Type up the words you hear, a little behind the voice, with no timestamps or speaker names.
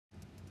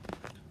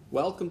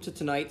Welcome to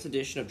tonight's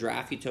edition of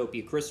Draft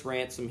Utopia. Chris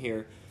Ransom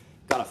here.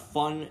 Got a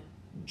fun,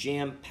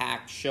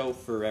 jam-packed show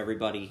for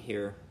everybody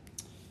here.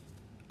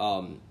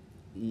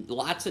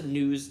 Lots of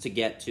news to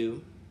get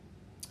to.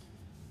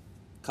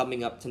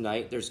 Coming up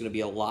tonight, there's going to be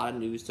a lot of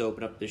news to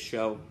open up this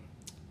show.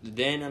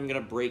 Then I'm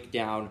going to break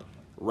down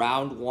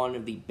round one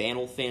of the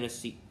Bantle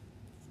Fantasy.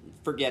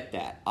 Forget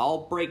that.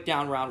 I'll break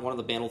down round one of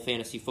the Bantle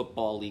Fantasy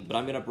Football League, but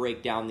I'm going to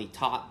break down the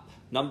top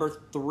number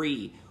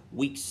 3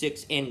 Week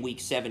 6 and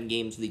Week 7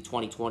 games of the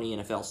 2020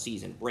 NFL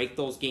season. Break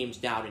those games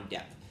down in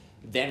depth.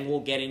 Then we'll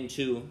get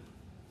into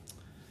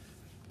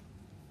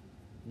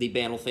the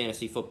Bantle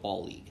Fantasy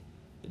Football League.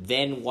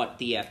 Then what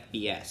the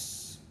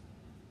FBS.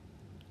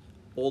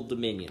 Old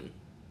Dominion.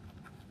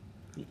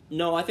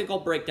 No, I think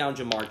I'll break down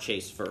Jamar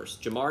Chase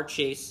first. Jamar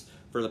Chase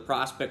for the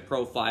Prospect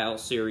Profile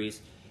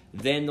series.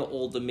 Then the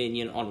Old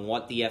Dominion on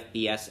what the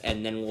FBS.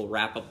 And then we'll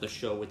wrap up the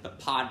show with the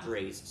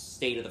Padres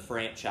State of the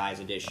Franchise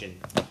edition.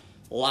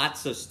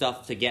 Lots of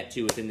stuff to get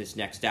to within this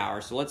next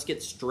hour, so let's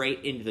get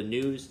straight into the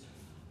news.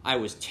 I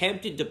was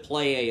tempted to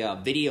play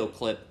a video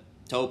clip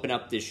to open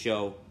up this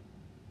show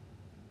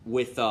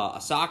with a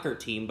soccer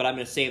team, but I'm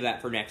going to save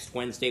that for next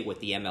Wednesday with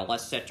the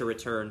MLS set to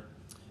return.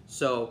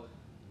 So,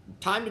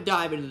 time to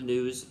dive into the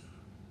news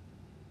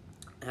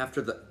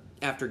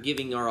after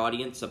giving our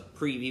audience a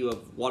preview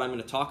of what I'm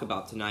going to talk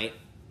about tonight.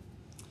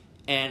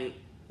 And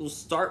we'll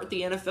start with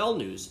the NFL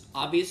news.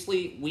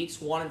 Obviously,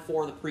 weeks 1 and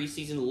 4 of the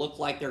preseason look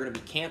like they're going to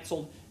be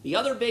canceled. The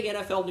other big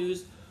NFL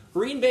news,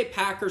 Green Bay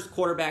Packers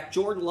quarterback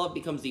Jordan Love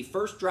becomes the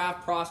first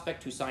draft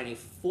prospect to sign a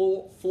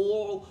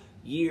full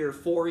year,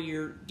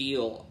 4-year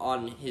deal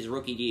on his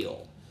rookie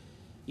deal.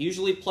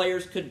 Usually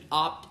players could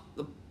opt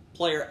the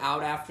player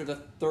out after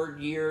the 3rd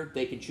year.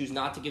 They could choose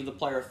not to give the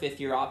player a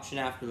 5th-year option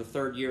after the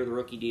 3rd year of the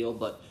rookie deal.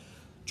 But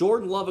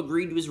Jordan Love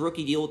agreed to his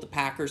rookie deal with the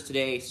Packers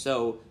today,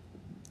 so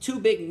two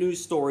big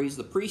news stories,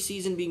 the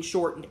preseason being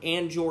shortened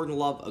and Jordan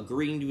Love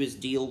agreeing to his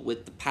deal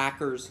with the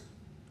Packers.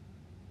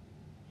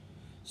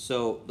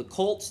 So the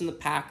Colts and the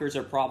Packers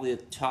are probably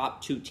the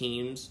top 2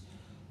 teams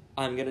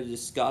I'm going to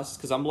discuss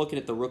because I'm looking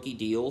at the rookie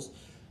deals.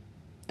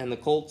 And the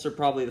Colts are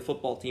probably the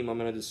football team I'm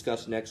going to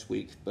discuss next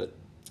week. But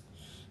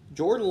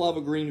Jordan Love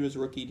agreeing to his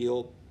rookie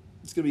deal.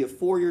 It's going to be a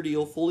 4-year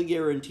deal, fully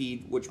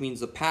guaranteed, which means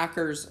the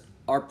Packers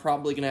are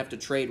probably going to have to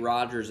trade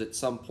Rodgers at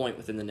some point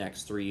within the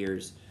next 3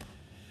 years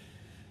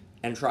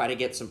and try to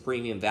get some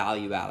premium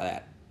value out of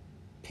that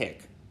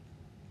pick.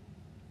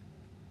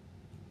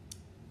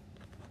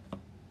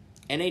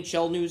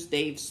 NHL news,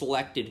 they've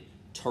selected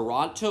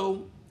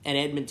Toronto and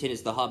Edmonton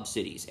as the hub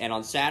cities. And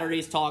on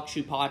Saturday's Talk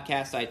Shoe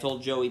podcast, I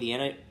told Joey the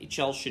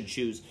NHL should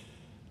choose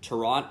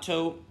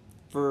Toronto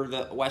for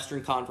the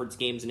Western Conference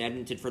games and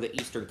Edmonton for the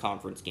Eastern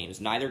Conference games.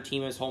 Neither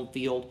team has home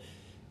field,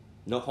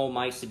 no home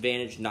ice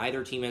advantage.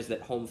 Neither team has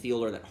that home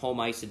field or that home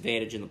ice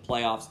advantage in the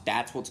playoffs.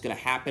 That's what's going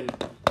to happen.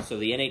 So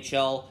the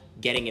NHL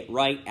getting it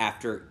right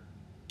after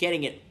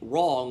getting it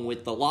wrong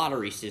with the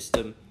lottery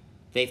system.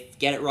 They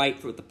get it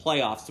right with the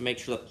playoffs to make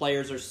sure the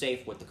players are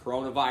safe with the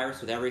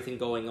coronavirus, with everything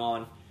going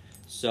on.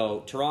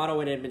 So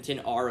Toronto and Edmonton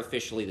are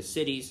officially the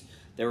cities.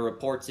 There were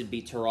reports it'd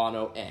be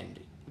Toronto and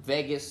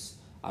Vegas.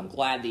 I'm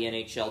glad the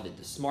NHL did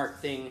the smart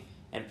thing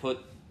and put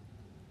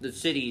the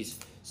cities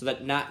so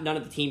that none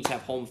of the teams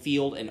have home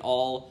field and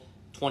all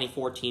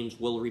 24 teams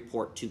will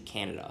report to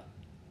Canada.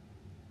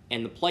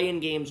 And the play-in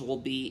games will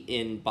be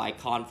in by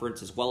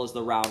conference as well as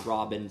the round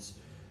robins.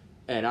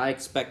 And I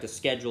expect a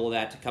schedule of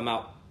that to come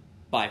out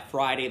by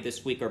Friday of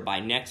this week or by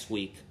next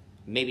week.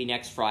 Maybe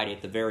next Friday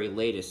at the very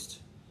latest.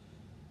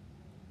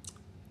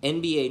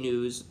 NBA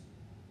news.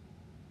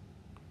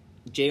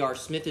 J.R.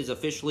 Smith is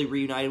officially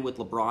reunited with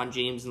LeBron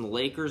James and the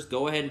Lakers.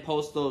 Go ahead and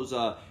post those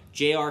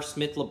J.R.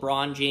 Smith,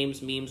 LeBron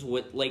James memes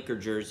with Laker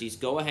jerseys.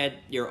 Go ahead.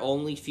 You're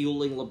only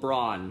fueling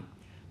LeBron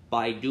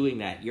by doing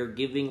that. You're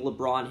giving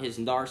LeBron his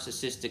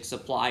narcissistic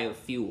supply of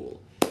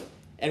fuel.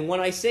 And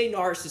when I say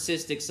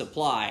narcissistic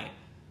supply,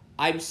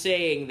 I'm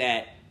saying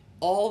that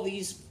all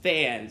these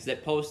fans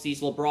that post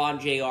these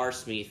LeBron J.R.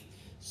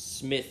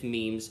 Smith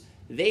memes,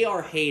 they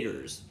are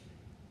haters.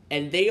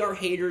 And they are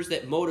haters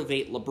that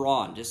motivate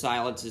LeBron to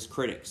silence his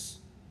critics.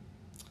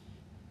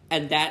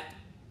 And that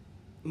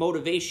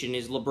motivation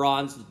is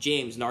LeBron's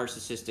James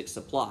narcissistic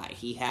supply.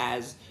 He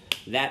has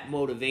that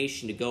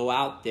motivation to go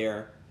out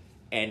there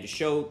and to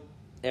show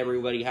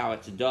everybody how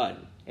it's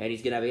done. And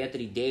he's going to have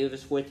Anthony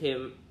Davis with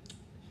him.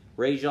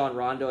 Rajon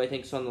Rondo, I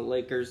think, is on the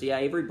Lakers. Yeah,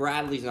 Avery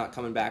Bradley's not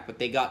coming back, but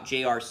they got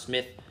J.R.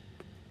 Smith.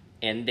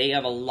 And they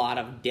have a lot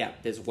of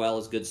depth as well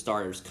as good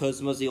starters.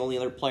 Kuzma's the only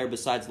other player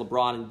besides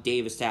LeBron and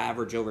Davis to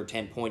average over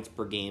 10 points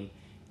per game.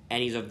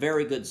 And he's a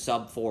very good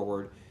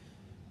sub-forward.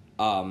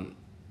 The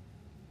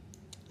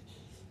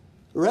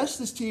rest of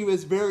this team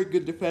is very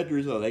good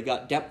defenders, though. They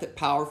got depth at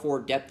power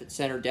forward, depth at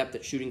center, depth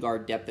at shooting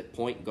guard, depth at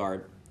point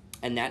guard.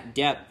 And that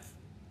depth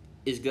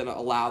is going to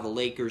allow the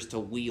Lakers to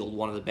wield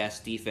one of the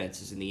best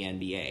defenses in the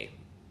NBA.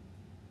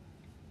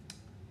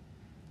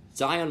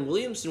 Zion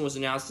Williamson was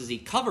announced as the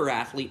cover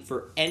athlete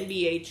for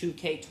NBA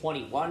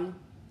 2K21.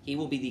 He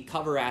will be the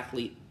cover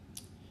athlete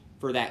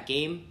for that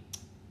game.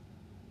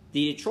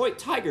 The Detroit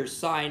Tigers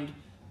signed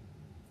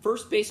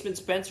first baseman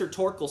Spencer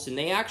Torkelson.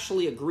 They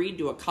actually agreed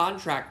to a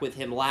contract with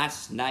him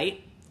last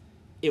night.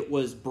 It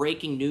was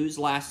breaking news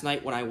last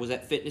night when I was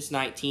at Fitness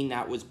 19.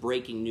 That was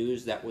breaking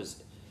news.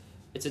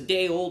 It's a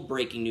day-old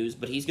breaking news,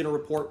 but he's going to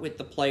report with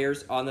the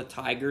players on the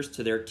Tigers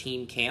to their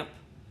team camp.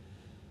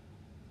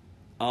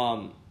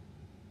 MLS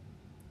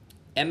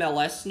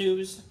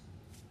news.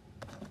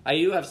 I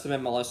do have some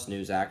MLS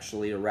news,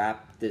 actually, to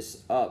wrap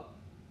this up.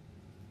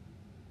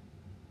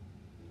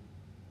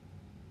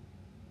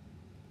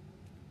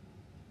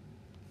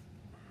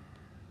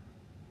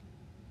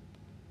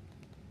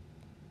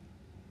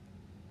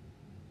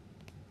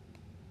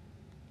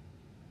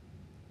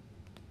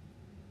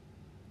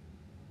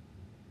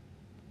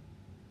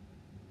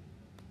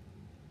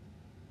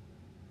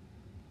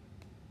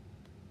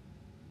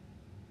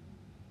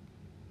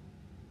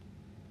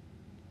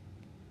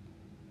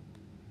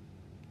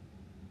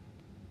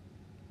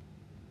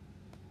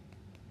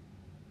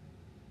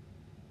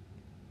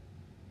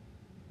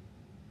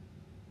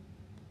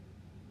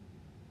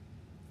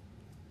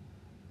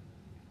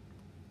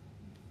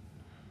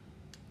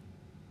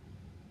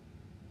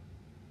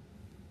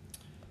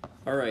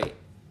 All right,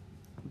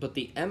 but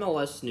the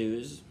MLS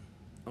news,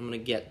 I'm going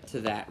to get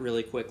to that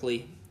really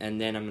quickly, and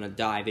then I'm going to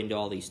dive into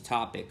all these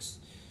topics.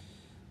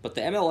 But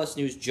the MLS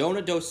news,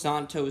 Jonah Dos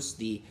Santos,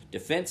 the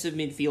defensive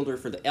midfielder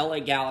for the LA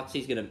Galaxy,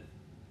 is going to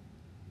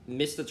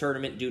miss the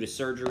tournament due to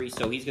surgery,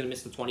 so he's going to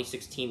miss the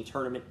 2016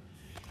 tournament.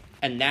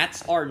 And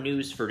that's our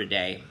news for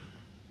today.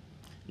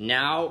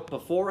 Now,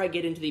 before I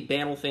get into the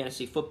Bantle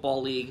Fantasy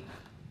Football League,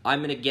 I'm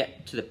going to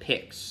get to the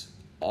picks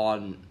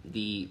on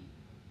the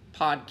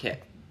podcast.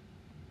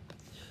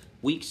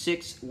 Week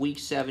 6, Week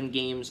 7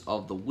 games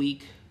of the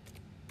week.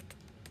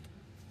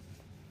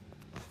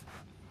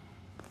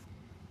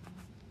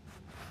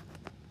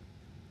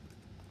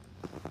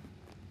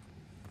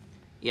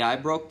 Yeah, I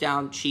broke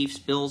down Chiefs,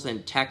 Bills,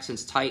 and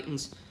Texans,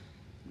 Titans.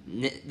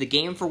 The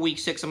game for Week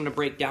 6 I'm going to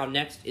break down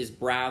next is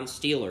Browns,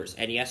 Steelers.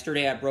 And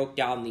yesterday I broke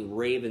down the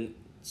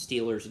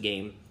Ravens-Steelers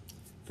game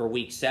for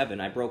Week 7.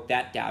 I broke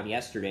that down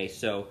yesterday.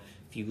 So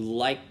if you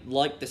like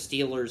the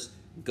Steelers,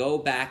 go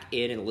back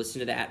in and listen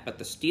to that. But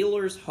the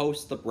Steelers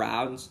host the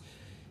Browns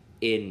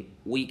in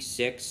Week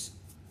 6.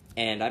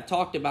 And I've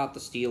talked about the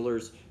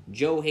Steelers.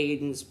 Joe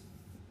Hayden's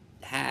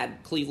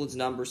had Cleveland's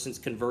number since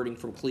converting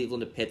from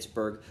Cleveland to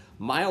Pittsburgh.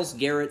 Myles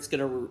Garrett's going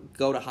to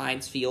go to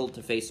Heinz Field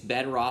to face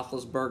Ben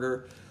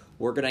Roethlisberger.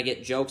 We're going to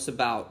get jokes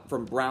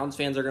from Browns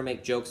fans are going to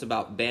make jokes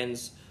about Ben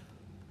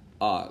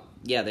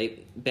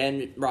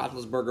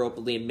Roethlisberger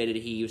openly admitted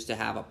he used to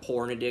have a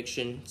porn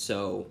addiction,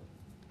 so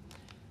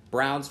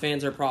Browns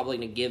fans are probably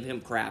going to give him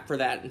crap for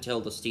that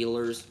until the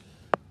Steelers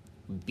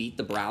beat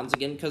the Browns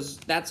again, because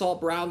that's all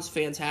Browns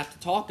fans have to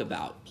talk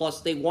about.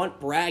 Plus, they want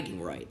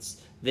bragging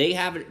rights. They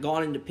haven't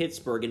gone into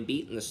Pittsburgh and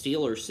beaten the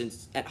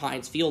Steelers at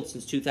Heinz Field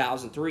since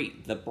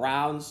 2003. The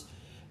Browns,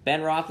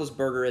 Ben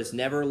Roethlisberger has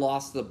never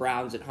lost to the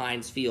Browns at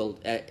Heinz Field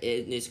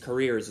in his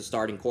career as a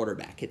starting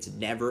quarterback. It's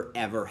never,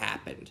 ever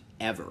happened.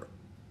 Ever.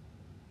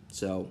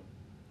 So,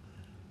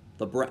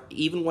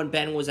 even when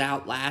Ben was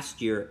out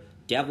last year,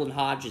 Devlin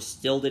Hodges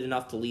still did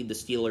enough to lead the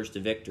Steelers to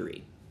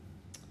victory.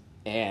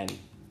 And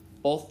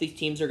both these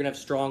teams are going to have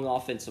strong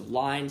offensive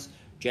lines.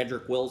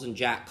 Jedrick Wills and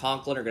Jack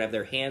Conklin are going to have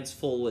their hands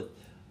full with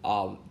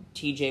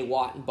TJ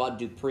Watt and Bud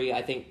Dupree.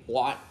 I think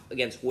Watt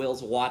against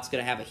Wills, Watt's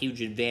going to have a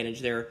huge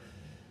advantage there.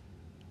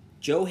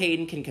 Joe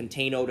Hayden can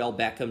contain Odell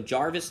Beckham.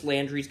 Jarvis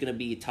Landry's going to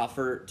be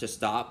tougher to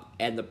stop.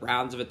 And the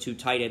Browns have a 2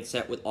 tight end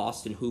set with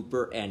Austin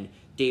Hooper and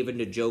David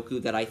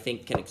Njoku that I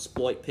think can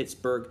exploit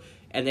Pittsburgh.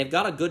 And they've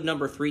got a good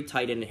number 3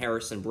 tight end in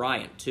Harrison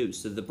Bryant, too.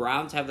 So the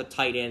Browns have the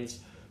tight ends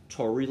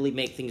to really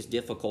make things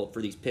difficult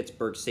for these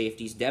Pittsburgh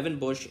safeties. Devin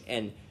Bush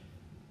and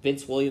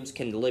Vince Williams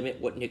can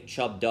limit what Nick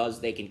Chubb does.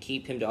 They can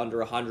keep him to under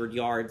 100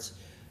 yards.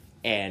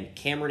 And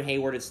Cameron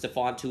Hayward and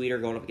Stephon Tuitt are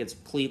going up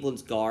against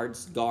Cleveland's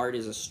guards. Guard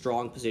is a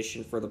strong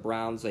position for the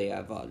Browns. They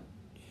have,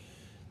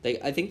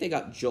 I think they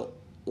got Joel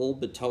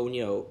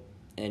Bitonio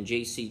and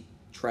J.C.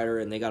 Treader,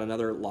 and they got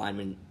another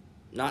lineman,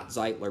 not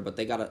Zeitler, but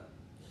they got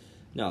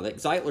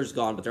Zeitler's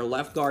gone, but their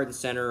left guard and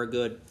center are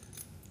good.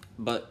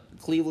 But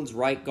Cleveland's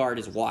right guard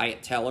is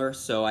Wyatt Teller,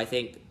 so I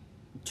think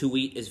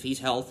Tuitt, if he's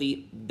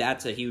healthy,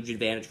 that's a huge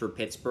advantage for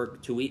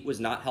Pittsburgh. Tuitt was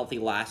not healthy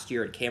last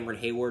year, and Cameron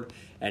Hayward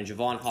and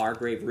Javon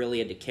Hargrave really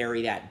had to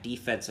carry that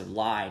defensive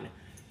line.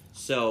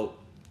 So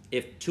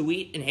if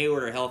Tuitt and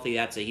Hayward are healthy,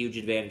 that's a huge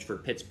advantage for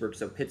Pittsburgh.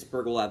 So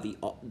Pittsburgh will have the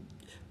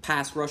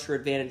pass rusher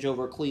advantage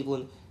over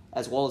Cleveland,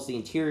 as well as the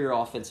interior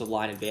offensive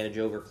line advantage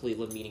over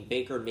Cleveland, meaning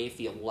Baker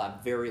Mayfield will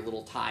have very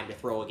little time to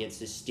throw against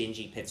this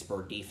stingy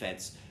Pittsburgh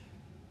defense.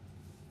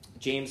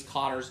 James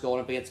Conner's going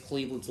up against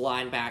Cleveland's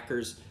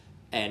linebackers.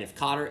 And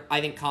I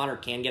think Conner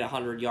can get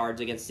 100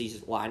 yards against these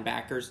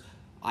linebackers.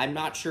 I'm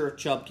not sure if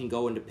Chubb can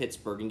go into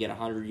Pittsburgh and get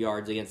 100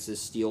 yards against this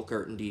steel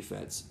curtain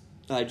defense.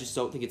 I just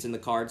don't think it's in the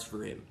cards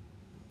for him.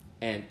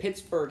 And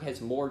Pittsburgh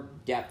has more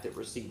depth at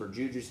receiver.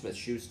 Juju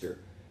Smith-Schuster,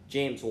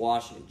 James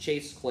Washington,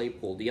 Chase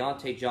Claypool,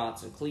 Deontay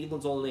Johnson.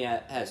 Cleveland's only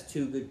has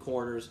 2 good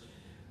corners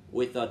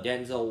with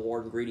Denzel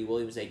Ward and Greedy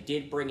Williams. They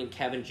did bring in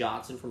Kevin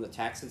Johnson from the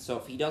Texans, so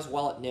if he does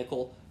well at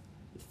nickel,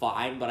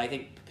 fine. But I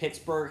think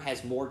Pittsburgh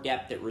has more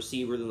depth at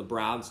receiver than the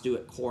Browns do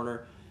at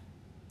corner.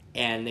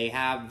 And they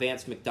have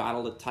Vance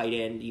McDonald at tight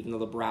end, even though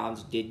the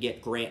Browns did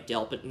get Grant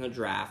Delpit in the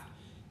draft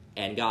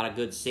and got a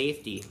good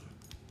safety.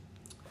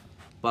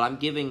 But I'm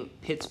giving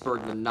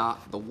Pittsburgh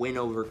the win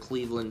over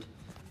Cleveland.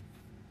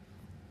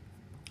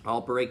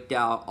 I'll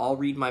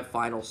read my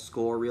final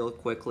score real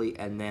quickly,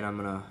 and then I'm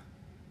going to...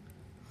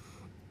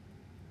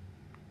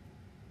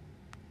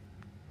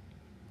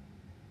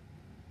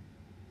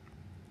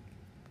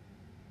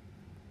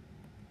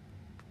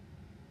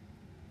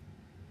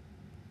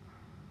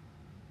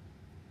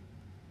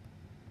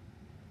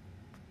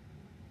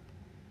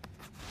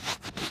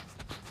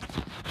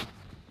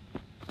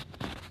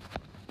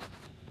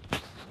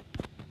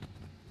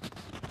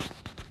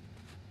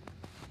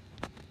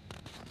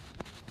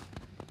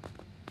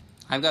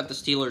 I've got the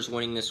Steelers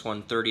winning this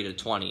one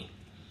 30-20.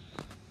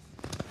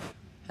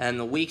 And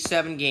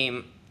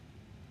the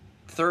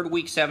third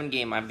Week 7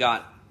 game I've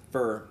got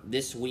for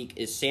this week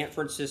is San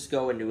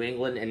Francisco and New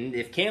England. And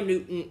if Cam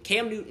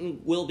Newton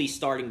will be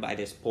starting by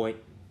this point.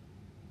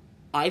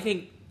 I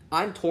think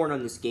I'm torn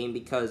on this game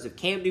because if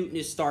Cam Newton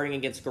is starting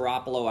against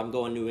Garoppolo, I'm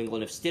going New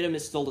England. If Stidham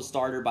is still the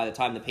starter by the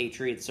time the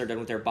Patriots are done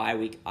with their bye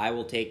week, I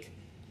will take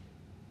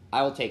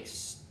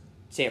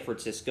San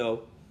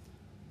Francisco,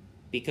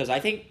 because I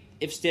think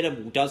if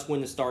Stidham does win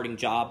the starting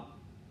job,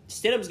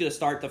 Stidham's going to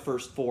start the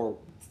first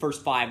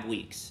 5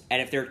 weeks.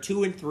 And if they're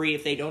 2-3,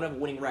 if they don't have a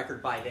winning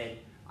record by then,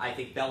 I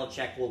think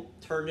Belichick will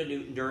turn to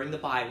Newton during the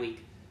bye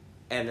week,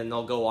 and then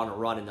they'll go on a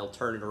run and they'll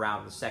turn it around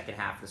in the second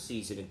half of the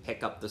season and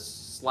pick up the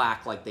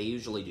slack like they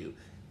usually do.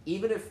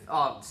 Even if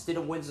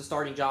Stidham wins the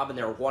starting job and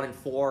they're 1-4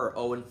 or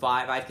 0-5,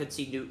 I could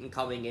see Newton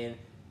coming in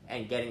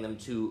and getting them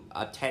to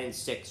a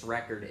 10-6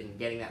 record and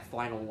getting that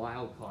final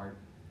wild card.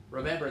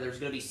 Remember, there's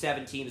going to be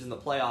 7 teams in the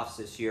playoffs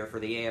this year for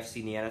the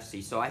AFC and the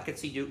NFC, so I could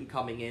see Newton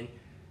coming in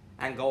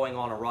and going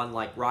on a run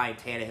like Ryan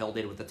Tannehill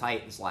did with the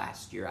Titans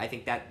last year. I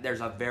think that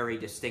there's a very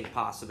distinct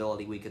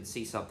possibility we could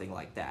see something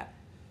like that.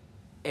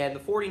 And the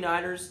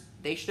 49ers,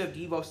 they should have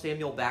Deebo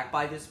Samuel back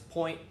by this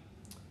point.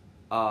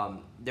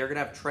 They're going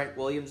to have Trent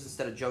Williams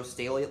instead of Joe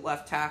Staley at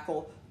left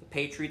tackle. The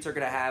Patriots are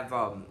going to have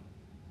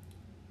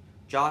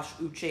Josh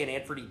Uche and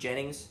Anthony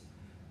Jennings.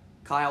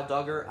 Kyle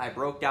Duggar. I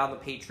broke down the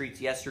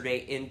Patriots yesterday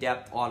in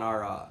depth on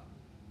our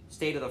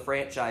State of the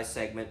Franchise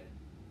segment.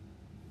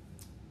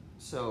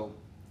 So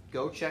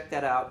go check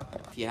that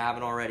out if you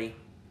haven't already.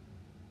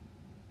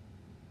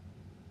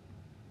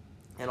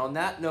 And on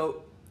that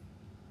note,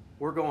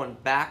 we're going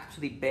back to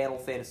the Battle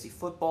Fantasy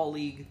Football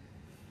League.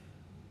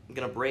 I'm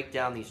going to break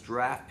down these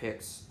draft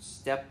picks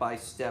step by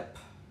step.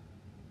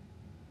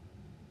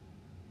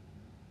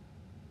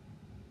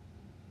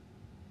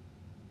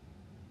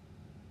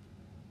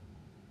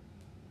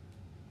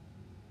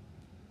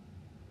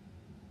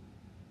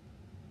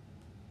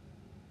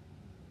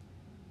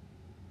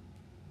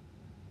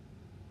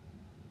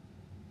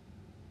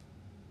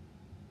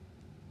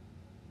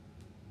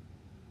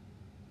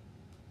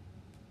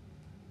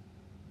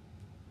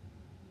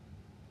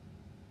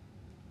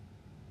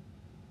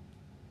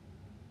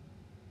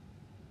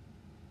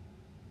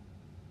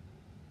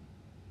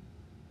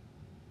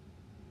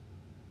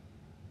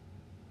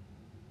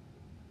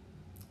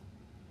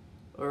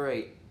 All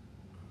right.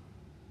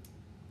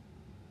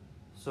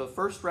 So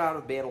first round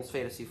of Battles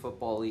Fantasy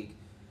Football League.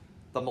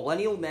 The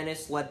Millennial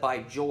Menace, led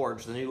by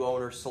George, the new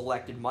owner,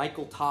 selected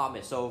Michael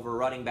Thomas over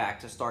running back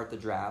to start the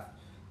draft.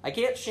 I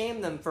can't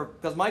shame them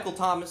because Michael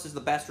Thomas is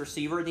the best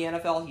receiver in the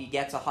NFL. He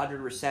gets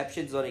 100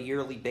 receptions on a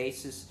yearly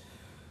basis.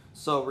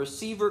 So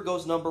receiver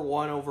goes number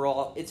 1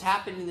 overall. It's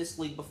happened in this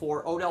league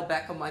before. Odell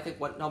Beckham, I think,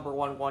 went number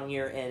 1 one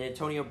year, and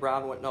Antonio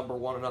Brown went number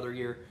 1 another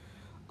year.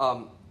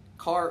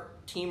 Car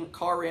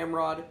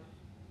Ramrod.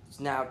 It's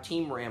now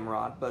Team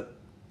Ramrod, but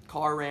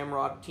Car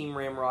Ramrod, Team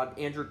Ramrod,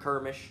 Andrew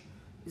Kermish,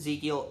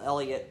 Ezekiel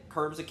Elliott.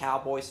 Kerm's a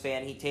Cowboys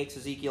fan. He takes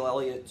Ezekiel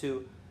Elliott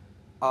to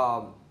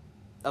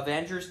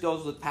Avengers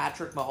goes with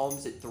Patrick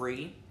Mahomes at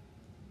 3.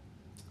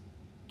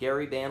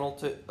 Gary Bantle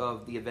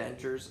of the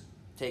Avengers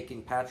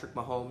taking Patrick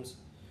Mahomes.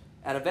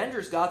 And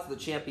Avengers got to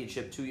the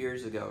championship 2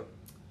 years ago.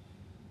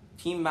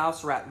 Team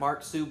Mouse Rat,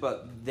 Mark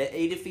Suba,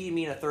 they defeated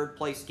me in a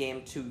third-place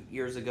game 2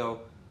 years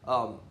ago.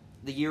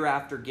 The year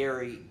after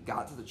Gary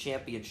got to the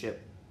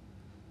championship.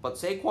 But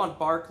Saquon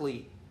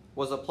Barkley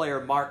was a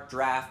player Mark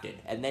drafted,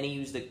 and then he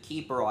used a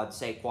keeper on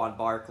Saquon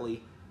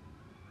Barkley,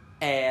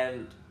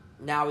 and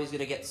now he's going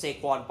to get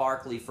Saquon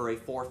Barkley for a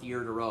 4th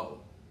year in a row.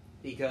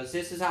 Because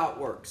this is how it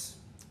works.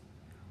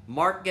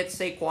 Mark gets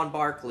Saquon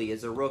Barkley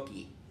as a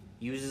rookie,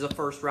 uses a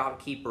first-round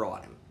keeper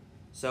on him.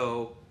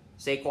 So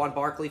Saquon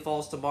Barkley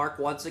falls to Mark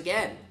once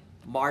again.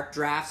 Mark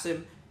drafts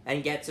him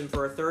and gets him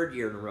for a 3rd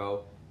year in a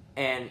row.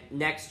 And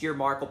next year,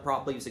 Mark will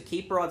probably use a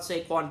keeper on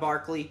Saquon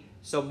Barkley,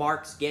 so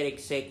Mark's getting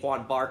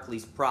Saquon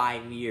Barkley's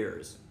prime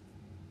years.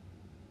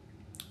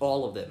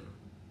 All of them.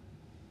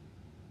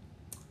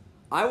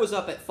 I was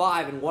up at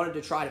 5 and wanted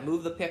to try to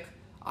move the pick.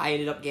 I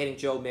ended up getting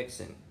Joe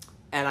Mixon.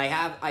 And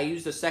I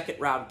used a second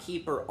round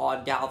keeper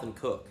on Dalvin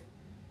Cook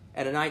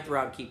and a 9th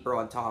round keeper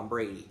on Tom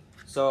Brady.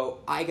 So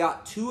I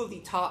got 2 of the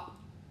top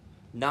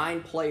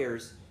 9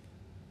 players,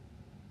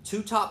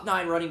 2 top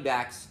 9 running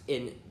backs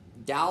in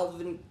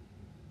Dalvin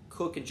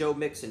Cook and Joe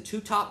Mixon.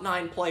 2 top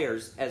 9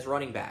 players as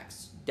running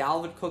backs.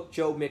 Dalvin Cook,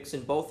 Joe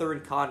Mixon, both are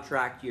in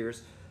contract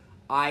years.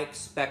 I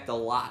expect a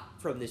lot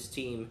from this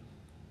team.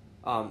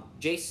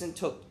 Jason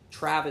took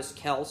Travis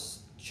Kelce,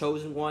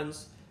 chosen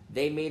ones.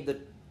 They made the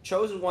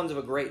chosen ones of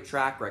a great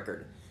track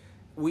record.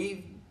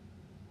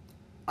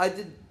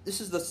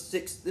 This is the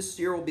 6th. This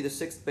year will be the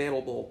 6th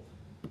Battle Bowl.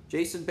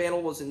 Jason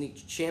Battle was in the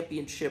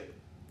championship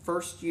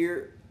first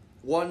year,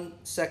 1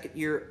 second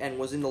year, and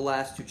was in the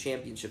last 2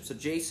 championships. So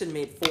Jason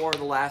made 4 of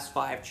the last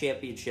 5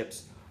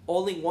 championships.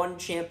 Only 1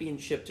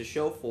 championship to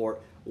show for.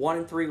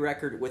 1-3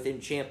 record within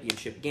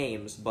championship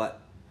games,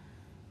 but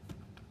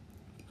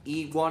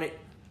he won it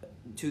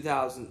in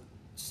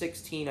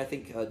 2016. I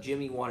think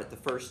Jimmy won it the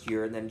first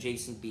year, and then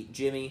Jason beat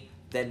Jimmy.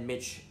 Then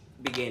Mitch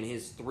began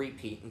his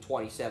three-peat in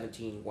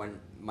 2017 when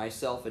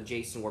myself and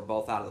Jason were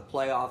both out of the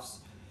playoffs.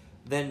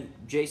 Then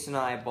Jason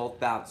and I both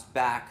bounced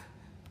back,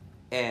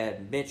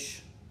 and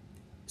Mitch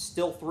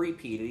still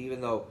three-peated,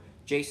 even though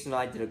Jason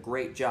and I did a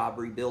great job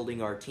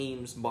rebuilding our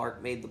teams.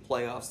 Mark made the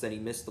playoffs, then he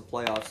missed the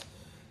playoffs,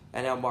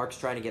 and now Mark's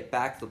trying to get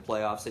back to the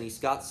playoffs, and he's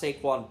got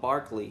Saquon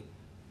Barkley.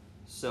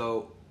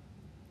 So,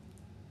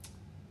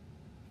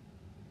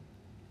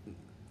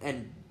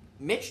 and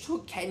Mitch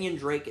took Kenyon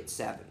Drake at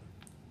 7,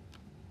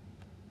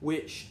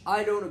 which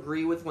I don't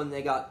agree with when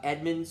they got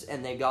Edmonds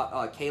and they got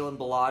Kalen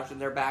Ballage in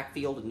their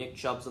backfield and Nick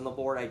Chubb's on the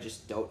board. I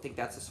just don't think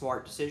that's a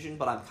smart decision,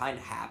 but I'm kind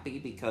of happy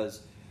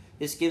because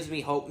this gives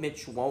me hope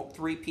Mitch won't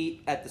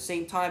three-peat. At the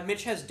same time,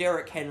 Mitch has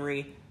Derrick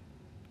Henry.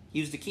 He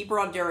used a keeper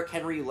on Derrick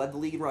Henry, who led the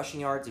league in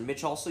rushing yards, and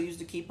Mitch also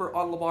used a keeper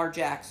on Lamar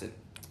Jackson.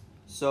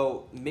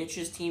 So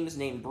Mitch's team is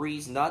named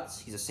Breeze Nuts.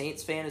 He's a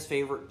Saints fan. His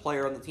favorite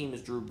player on the team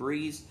is Drew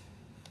Brees.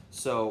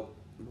 So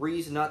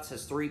Breeze Nuts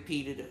has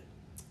three-peated,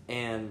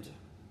 and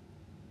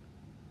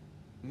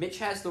Mitch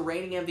has the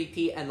reigning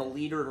MVP and the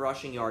leader in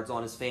rushing yards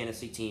on his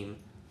fantasy team,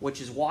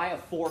 which is why a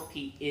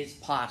four-peat is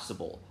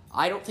possible.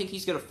 I don't think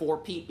he's going to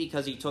four-peat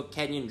because he took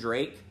Kenyon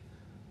Drake,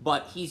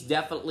 but he's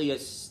definitely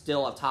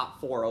still a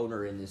top 4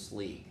 owner in this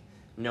league,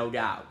 no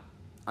doubt.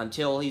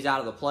 Until he's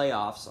out of the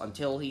playoffs,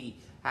 until he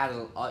has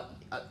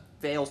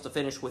fails to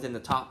finish within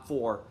the top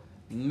 4,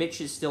 Mitch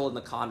is still in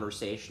the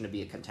conversation to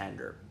be a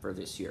contender for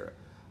this year.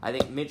 I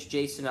think Mitch,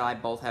 Jason, and I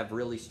both have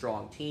really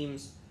strong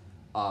teams.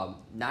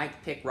 9th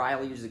pick,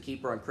 Riley used the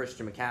keeper on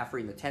Christian McCaffrey.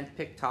 In the 10th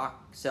pick,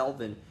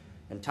 Selvin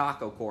and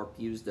Taco Corp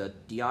used the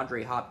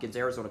DeAndre Hopkins,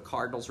 Arizona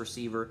Cardinals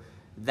receiver.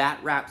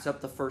 That wraps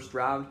up the first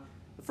round.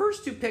 The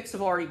first 2 picks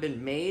have already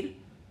been made,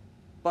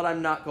 but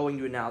I'm not going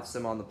to announce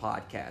them on the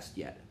podcast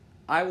yet.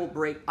 I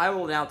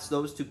will announce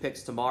those 2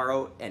 picks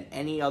tomorrow, and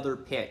any other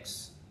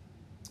picks.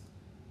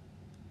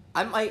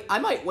 I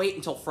might wait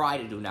until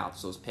Friday to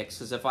announce those picks,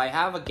 because if I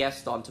have a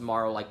guest on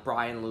tomorrow like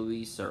Brian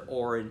Luis or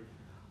Oren,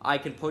 I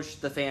can push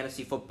the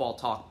fantasy football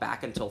talk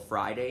back until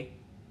Friday.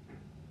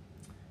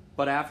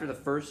 But after the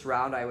first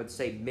round, I would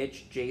say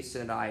Mitch,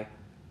 Jason, and I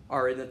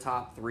are in the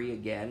top 3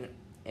 again.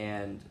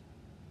 And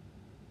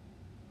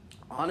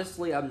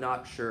honestly, I'm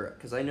not sure.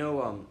 Because I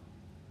know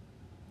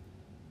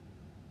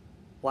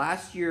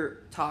last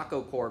year,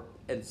 Taco Corp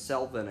and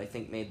Selvin, I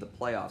think, made the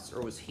playoffs. Or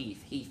it was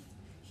Heath. Heath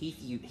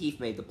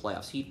made the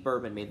playoffs. Heath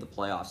Berman made the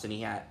playoffs. And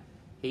he had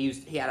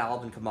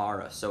Alvin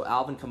Kamara. So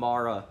Alvin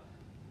Kamara...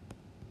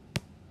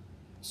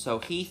 So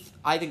Heath,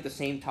 I think the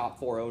same top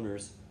 4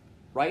 owners.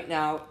 Right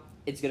now,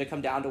 it's going to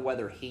come down to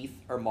whether Heath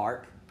or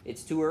Mark.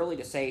 It's too early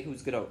to say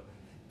who's going to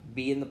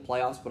be in the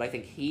playoffs, but I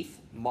think Heath,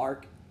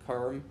 Mark,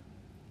 Kerm,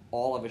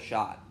 all have a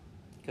shot.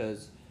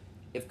 Because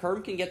if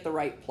Kerm can get the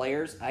right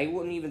players, I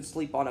wouldn't even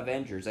sleep on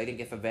Avengers. I think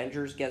if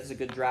Avengers gets a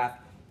good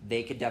draft,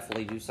 they could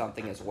definitely do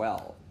something as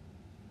well.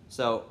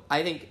 So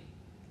I think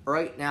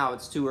right now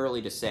it's too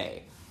early to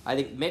say. I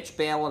think Mitch,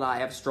 Bale, and I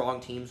have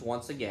strong teams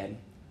once again.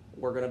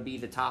 We're going to be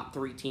the top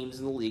 3 teams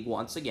in the league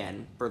once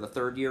again for the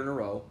 3rd year in a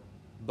row.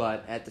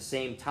 But at the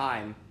same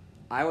time,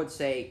 I would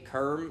say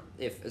Kerm,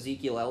 if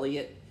Ezekiel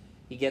Elliott,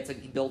 he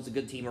builds a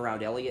good team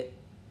around Elliott.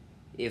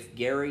 If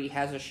Gary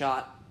has a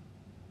shot,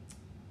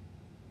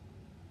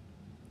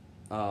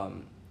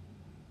 I'd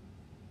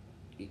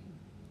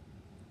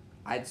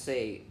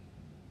say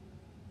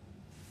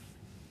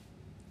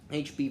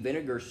HB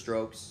Vinegar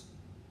Strokes.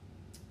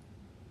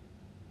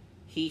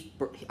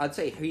 I'd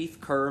say Heath,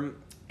 Kerm,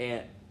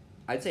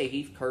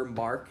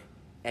 Mark,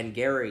 and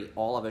Gary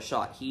all have a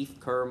shot. Heath,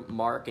 Kerm,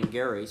 Mark, and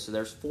Gary. So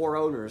there's 4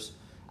 owners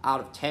out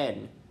of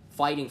 10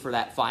 fighting for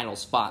that final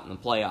spot in the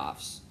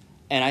playoffs.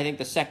 And I think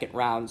the second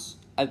round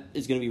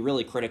is going to be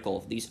really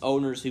critical. These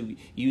owners who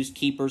used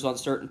keepers on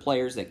certain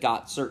players that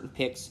got certain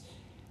picks,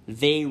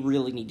 they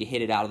really need to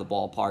hit it out of the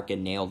ballpark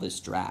and nail this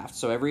draft.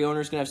 So every owner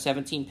is going to have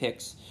 17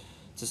 picks.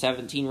 It's a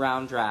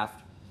 17-round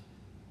draft.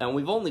 And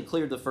we've only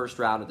cleared the first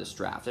round of this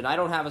draft. And I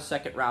don't have a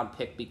second-round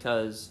pick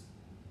because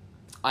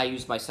I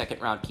used my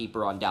second-round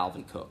keeper on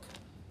Dalvin Cook.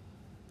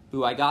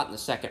 who I got in the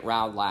second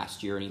round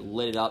last year, and he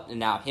lit it up. And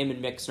now him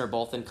and Mixon are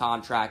both in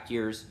contract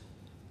years,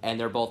 and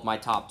they're both my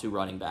top 2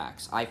 running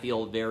backs. I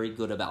feel very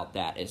good about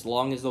that. As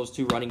long as those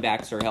 2 running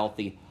backs are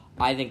healthy,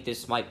 I think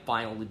this might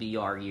finally be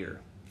our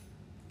year.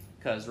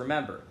 Because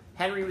remember,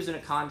 Henry was in a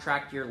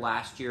contract year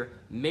last year.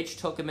 Mitch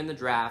took him in the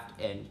draft,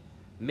 and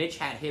Mitch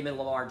had him and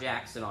Lamar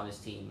Jackson on his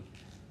team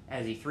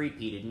as he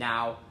three-peated.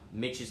 Now,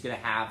 Mitch is going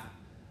to have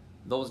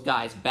those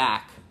guys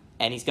back,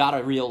 and he's got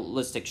a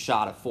realistic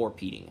shot of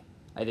four-peating.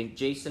 I think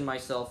Jason,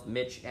 myself,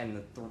 Mitch,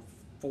 and the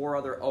 4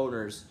 other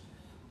owners.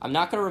 I'm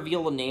not going to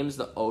reveal the names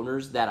of the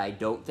owners that I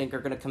don't think are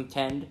going to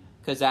contend,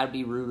 because that would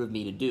be rude of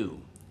me to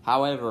do.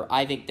 However,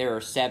 I think there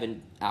are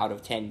 7 out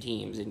of 10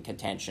 teams in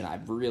contention.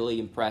 I'm really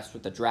impressed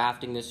with the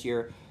drafting this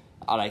year,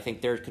 and I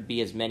think there could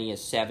be as many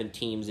as 7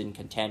 teams in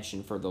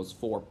contention for those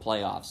 4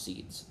 playoff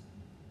seeds.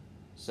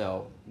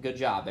 So, good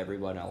job,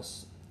 everyone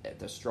else, at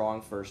the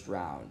strong first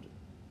round.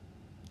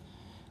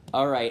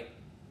 All right.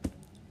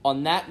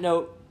 On that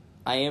note,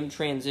 I am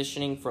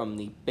transitioning from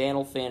the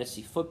Bantle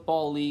Fantasy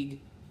Football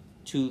League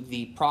to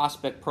the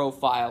Prospect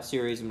Profile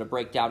Series. I'm going to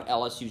break down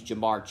LSU's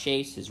Jamar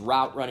Chase. His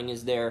route running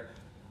is there.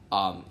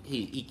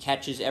 He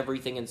catches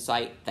everything in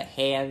sight. The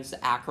hands,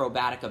 the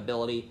acrobatic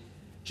ability.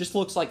 Just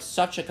looks like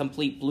such a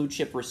complete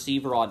blue-chip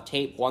receiver on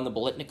tape. Won the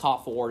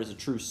Biletnikoff Award as a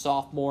true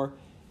sophomore.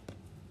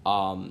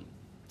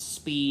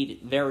 Speed,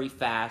 very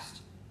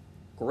fast.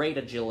 Great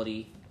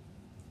agility.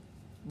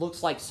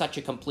 Looks like such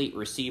a complete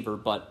receiver,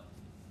 but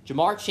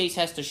Jamar Chase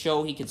has to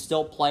show he can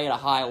still play at a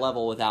high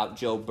level without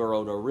Joe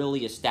Burrow to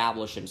really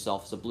establish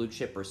himself as a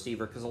blue-chip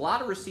receiver. Because a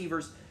lot of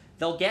receivers,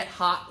 they'll get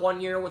hot one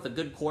year with a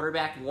good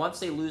quarterback, and once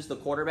they lose the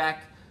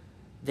quarterback,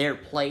 their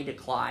play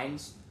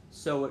declines.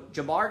 So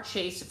Jamar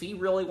Chase, if he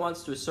really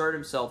wants to assert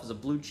himself as a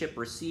blue-chip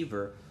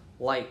receiver,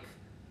 like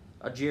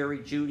a Jerry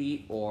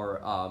Jeudy or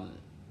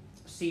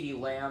CeeDee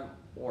Lamb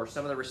or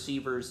some of the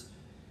receivers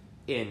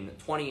in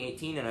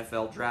 2018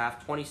 NFL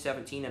Draft,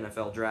 2017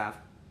 NFL Draft,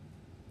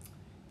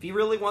 if he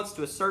really wants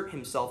to assert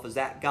himself as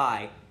that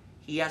guy,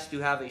 he has to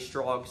have a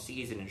strong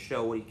season and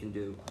show what he can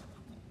do.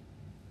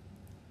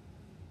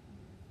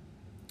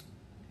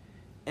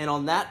 And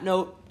on that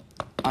note,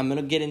 I'm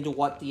going to get into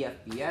what the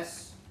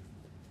FBS.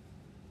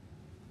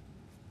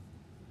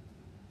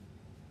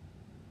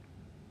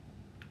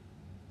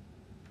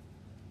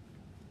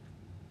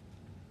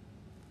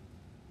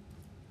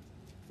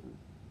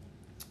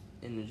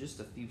 In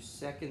just a few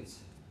seconds.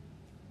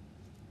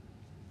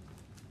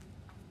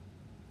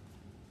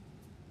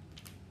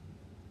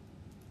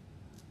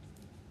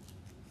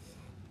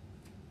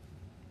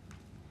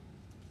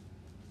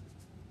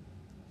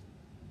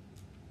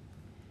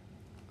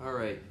 All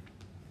right.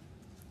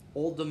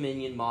 Old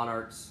Dominion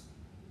Monarchs.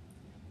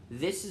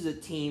 This is a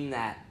team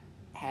that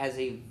has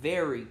a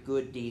very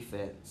good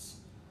defense.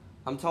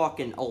 I'm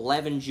talking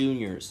 11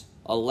 juniors.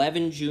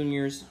 11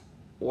 juniors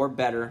or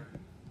better.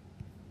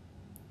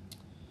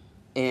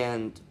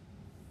 And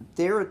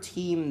they're a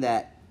team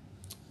that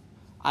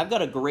I've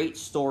got a great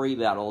story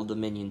about Old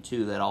Dominion,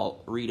 too, that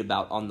I'll read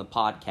about on the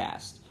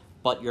podcast.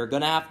 But you're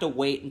going to have to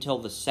wait until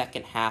the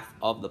second half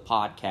of the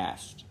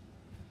podcast.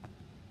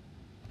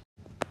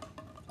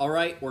 All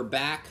right, we're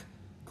back.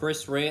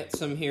 Chris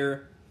Ransom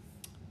here.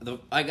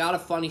 I got a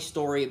funny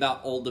story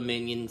about Old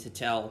Dominion to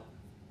tell.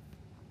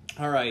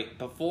 All right,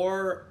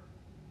 before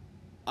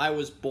I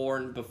was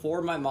born,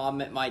 before my mom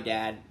met my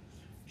dad,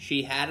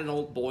 she had an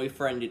old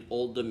boyfriend at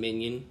Old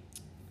Dominion,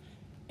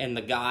 and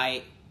the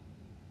guy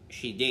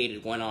she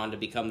dated went on to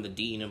become the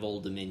dean of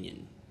Old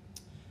Dominion.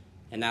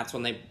 And that's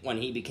when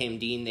he became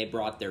dean, they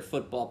brought their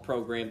football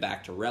program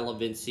back to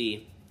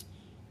relevancy.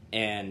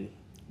 And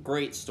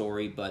great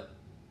story, but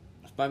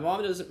if my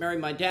mom doesn't marry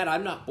my dad,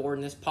 I'm not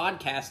born. This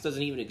podcast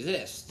doesn't even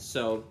exist.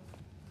 So,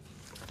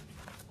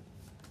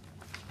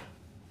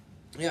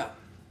 yeah.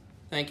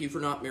 Thank you for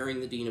not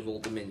marrying the dean of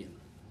Old Dominion.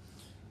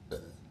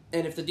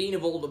 And if the dean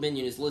of Old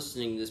Dominion is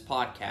listening to this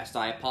podcast,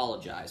 I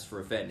apologize for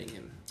offending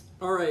him.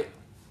 All right.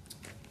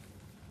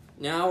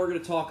 Now we're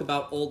going to talk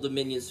about Old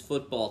Dominion's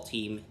football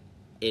team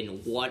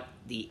in what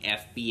the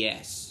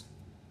FBS.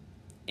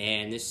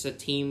 And this is a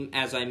team,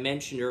 as I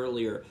mentioned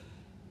earlier,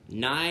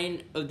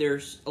 9 of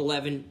their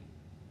 11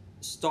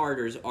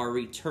 starters are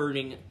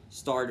returning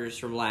starters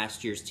from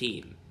last year's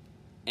team.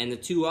 And the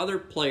 2 other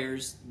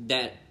players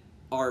that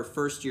are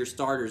first-year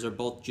starters are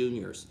both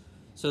juniors.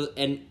 So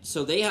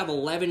they have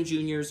 11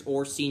 juniors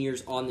or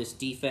seniors on this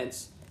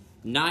defense,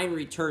 9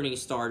 returning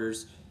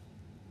starters,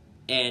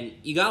 and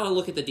you got to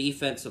look at the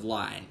defensive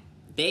line.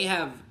 They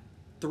have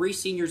 3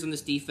 seniors on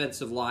this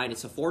defensive line.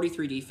 It's a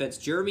 43 defense.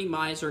 Jeremy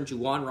Miser and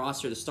Juwan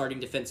Ross are the starting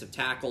defensive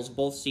tackles,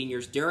 both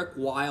seniors. Derek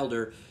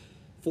Wilder,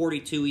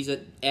 42, he's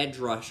an edge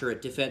rusher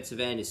at defensive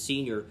end, is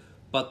senior.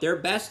 But their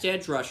best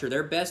edge rusher,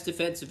 their best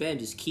defensive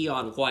end is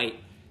Keon White.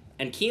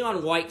 And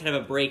Keon White could have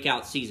a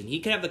breakout season. He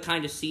could have the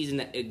kind of season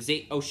that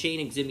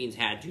O'Shane Eximians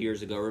had 2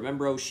 years ago.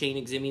 Remember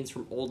O'Shane Eximians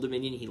from Old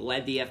Dominion? He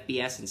led the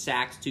FBS in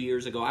sacks 2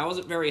 years ago. I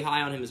wasn't very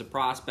high on him as a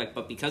prospect,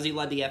 but because he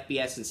led the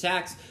FBS in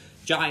sacks,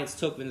 Giants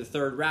took him in the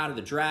 3rd round of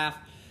the draft.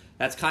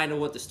 That's kind of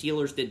what the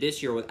Steelers did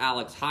this year with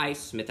Alex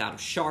Highsmith out of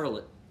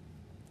Charlotte.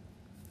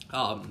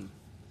 One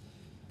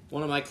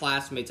of my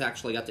classmates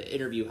actually got to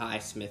interview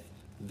Highsmith.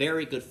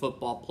 Very good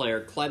football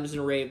player.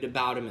 Clemson raved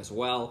about him as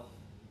well.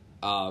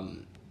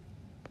 Dabo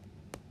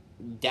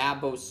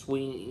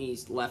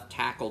Sweeney's left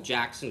tackle,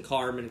 Jackson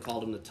Carman,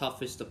 called him the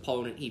toughest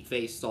opponent he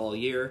faced all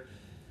year.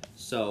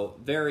 So,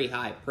 very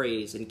high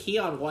praise. And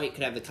Keon White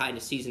could have the kind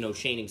of season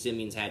O'Shane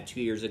Ximians had 2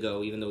 years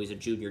ago, even though he's a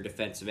junior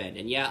defensive end.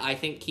 And yeah, I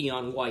think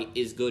Keon White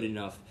is good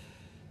enough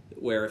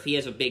where if he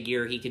has a big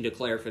year, he can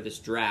declare for this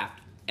draft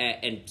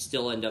and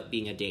still end up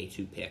being a day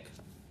 2 pick.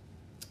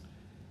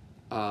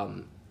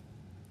 I'm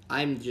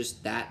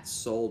just that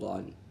sold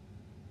on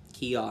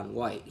Keon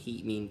White.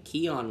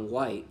 Keon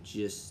White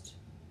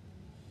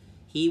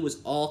he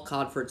was all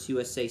Conference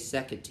USA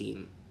second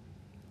team.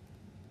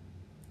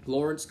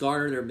 Lawrence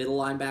Garner, their middle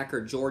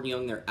linebacker, Jordan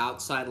Young, their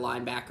outside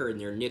linebacker, and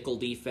their nickel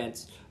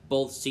defense,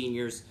 both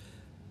seniors.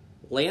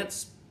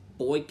 Lance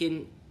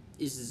Boykin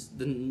is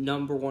the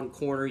number 1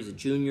 corner. He's a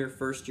junior,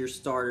 first-year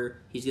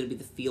starter. He's going to be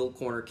the field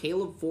corner.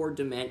 Caleb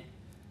Ford-Dement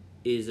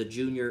is a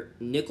junior.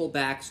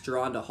 Nickelbacks,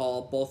 Geronda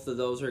Hall. Both of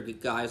those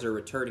guys are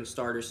returning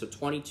starters. So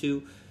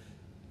 22,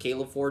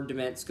 Caleb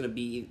Ford-Dement's going to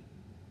be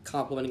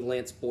complimenting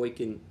Lance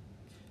Boykin.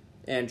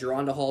 And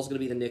Geronda Hall's going to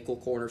be the nickel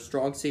corner.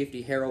 Strong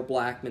safety, Harold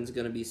Blackman's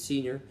going to be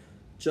senior.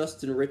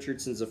 Justin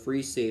Richardson's a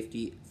free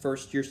safety,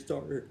 first-year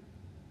starter.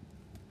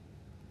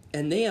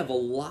 And they have a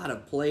lot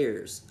of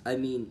players.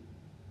 They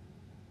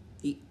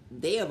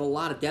have a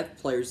lot of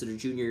depth players that are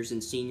juniors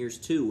and seniors,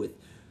 too, with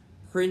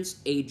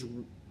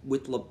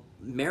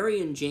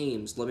Lamarian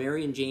James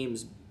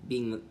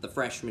being the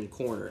freshman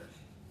corner.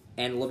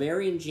 And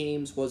Lamarian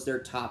James was their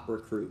top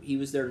recruit. He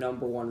was their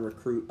number 1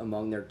 recruit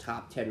among their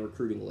top 10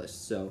 recruiting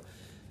lists. So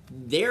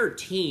their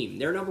team,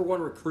 their number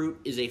 1 recruit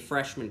is a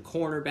freshman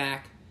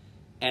cornerback,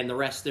 and the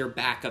rest of their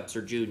backups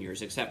are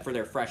juniors, except for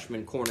their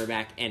freshman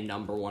cornerback and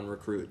number 1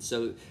 recruit.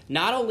 So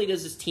not only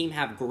does this team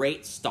have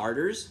great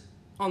starters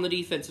on the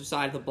defensive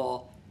side of the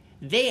ball,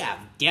 they have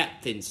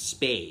depth in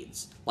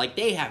spades. Like,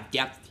 they have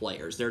depth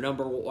players. Their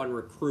number 1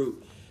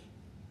 recruit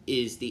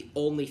is the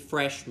only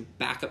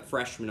backup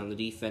freshman on the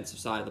defensive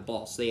side of the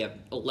ball. So they have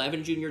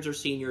 11 juniors or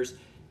seniors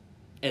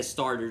as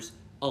starters,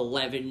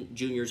 11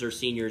 juniors or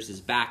seniors as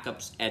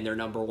backups, and their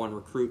number 1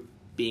 recruit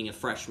being a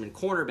freshman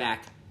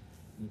cornerback,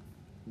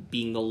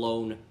 being the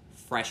lone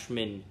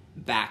freshman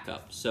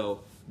backup.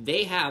 So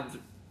they have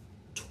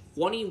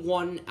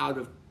 21 out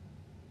of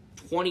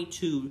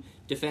 22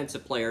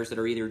 defensive players that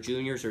are either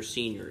juniors or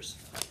seniors.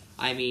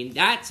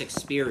 That's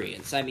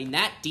experience.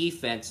 That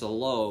defense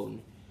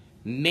alone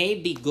may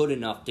be good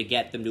enough to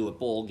get them to a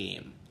bowl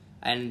game.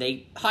 And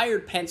they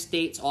hired Penn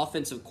State's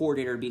offensive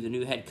coordinator to be the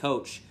new head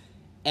coach.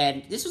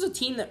 And this was a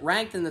team that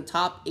ranked in the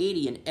top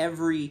 80 in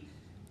every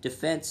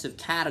defensive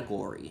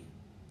category.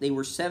 They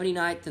were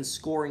 79th in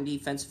scoring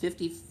defense,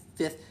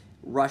 55th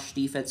rush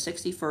defense,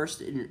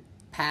 61st in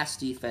pass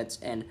defense,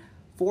 and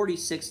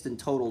 46th in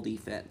total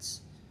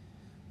defense.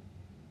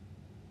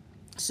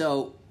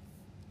 So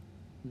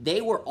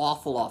they were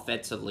awful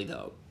offensively,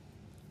 though.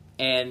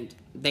 And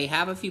they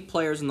have a few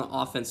players on the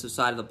offensive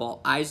side of the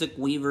ball. Isaac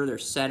Weaver, their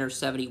center,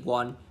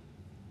 71.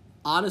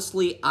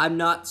 Honestly, I'm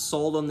not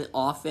sold on the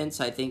offense.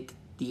 I think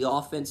the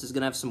offense is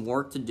going to have some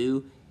work to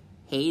do.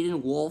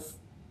 Hayden Wolf,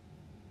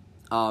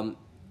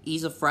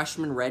 he's a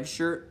freshman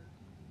redshirt.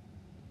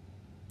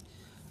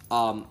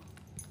 And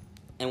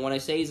when I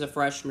say he's a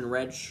freshman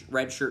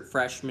redshirt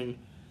freshman,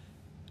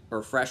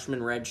 or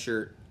freshman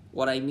redshirt,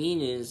 what I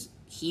mean is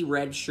he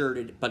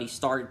redshirted, but he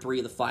started 3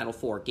 of the final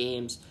 4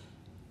 games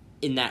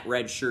in that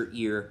redshirt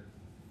year.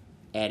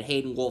 And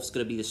Hayden Wolf's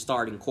going to be the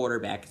starting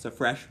quarterback as a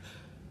freshman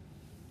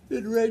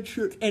in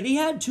redshirt. And he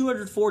had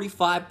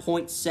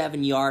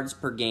 245.7 yards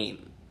per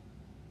game.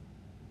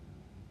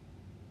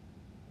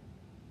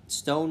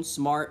 Stone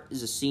Smart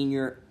is a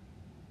senior.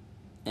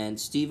 And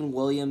Steven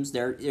Williams,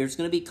 there's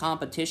going to be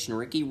competition.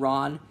 Ricky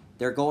Ron,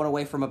 they're going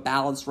away from a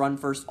balanced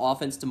run-first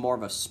offense to more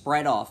of a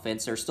spread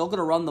offense. They're still going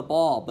to run the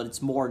ball, but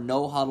it's more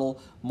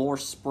no-huddle, more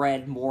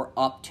spread, more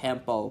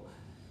up-tempo.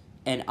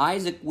 And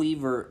Isaac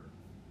Weaver,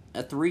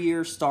 a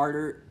 3-year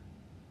starter,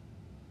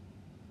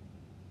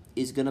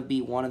 is going to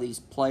be one of these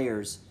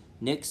players.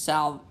 Nick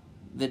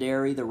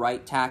Salvaderi, the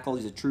right tackle,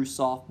 he's a true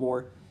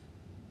sophomore.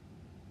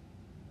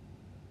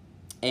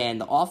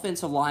 And the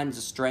offensive line is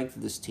a strength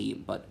of this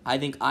team. But I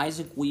think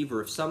Isaac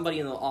Weaver, if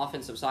somebody on the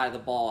offensive side of the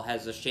ball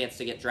has a chance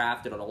to get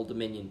drafted on Old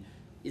Dominion,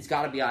 it's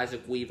got to be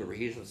Isaac Weaver.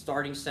 He's the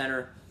starting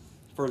center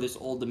for this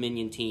Old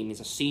Dominion team.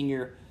 He's a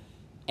senior.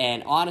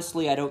 And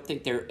honestly, I don't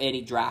think there are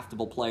any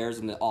draftable players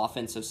on the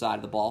offensive side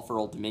of the ball for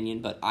Old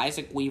Dominion. But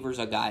Isaac Weaver's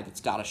a guy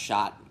that's got a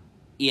shot.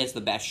 He has the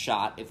best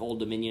shot if Old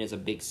Dominion has a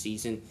big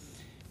season.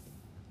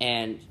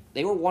 And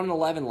they were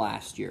 1-11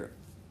 last year.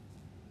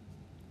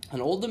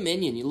 And Old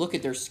Dominion, you look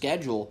at their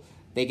schedule,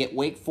 they get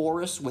Wake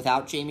Forest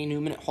without Jamie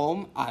Newman at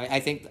home.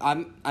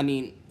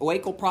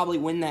 Wake will probably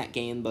win that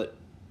game, but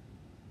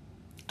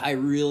I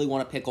really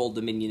want to pick Old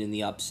Dominion in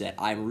the upset.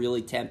 I'm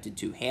really tempted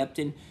to.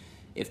 Hampton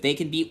If they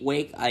can beat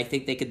Wake, I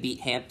think they could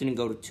beat Hampton and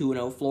go to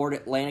 2-0.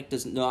 Florida Atlantic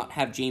does not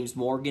have James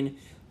Morgan.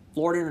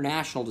 Florida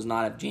International does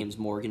not have James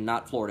Morgan,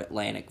 not Florida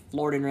Atlantic.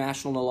 Florida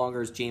International no longer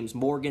has James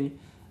Morgan.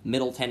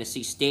 Middle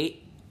Tennessee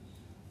State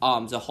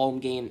is a home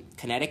game.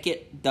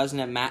 Connecticut doesn't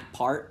have Matt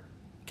Part.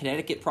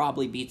 Connecticut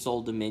probably beats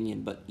Old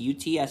Dominion, but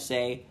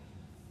UTSA,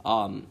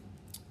 I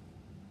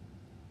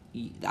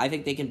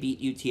think they can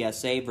beat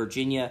UTSA.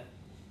 Virginia,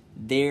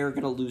 they're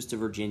going to lose to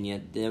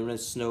Virginia. They're going to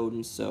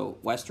Snowden, so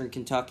Western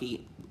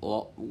Kentucky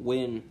will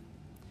win.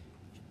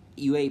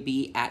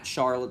 UAB at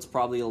Charlotte's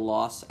probably a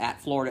loss.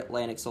 At Florida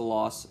Atlantic's a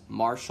loss.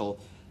 Marshall.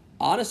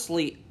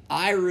 Honestly,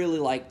 I really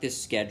like this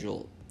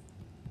schedule.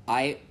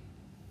 I'm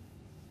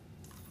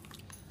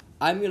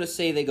going to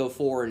say they go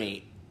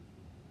 4-8.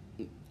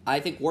 I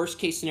think worst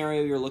case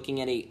scenario, you're looking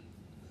at a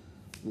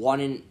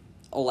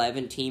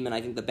 1-11 team, and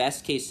I think the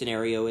best case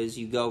scenario is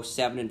you go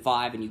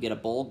 7-5 and you get a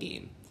bowl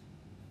game.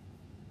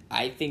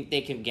 I think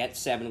they can get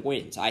 7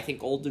 wins. I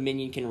think Old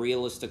Dominion can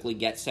realistically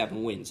get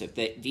 7 wins. If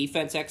the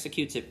defense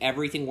executes, if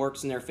everything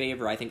works in their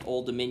favor, I think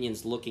Old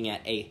Dominion's looking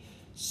at a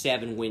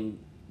 7-win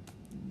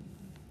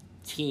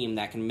team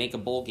that can make a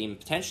bowl game,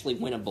 potentially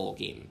win a bowl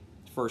game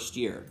first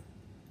year.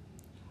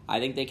 I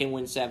think they can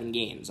win 7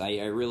 games. I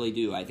really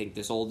do. I think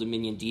this Old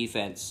Dominion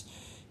defense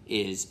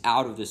is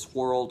out of this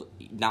world.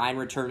 9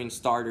 returning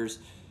starters,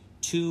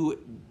 2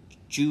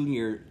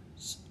 juniors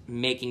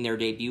making their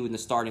debut in the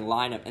starting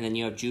lineup, and then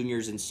you have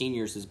juniors and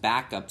seniors as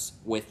backups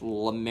with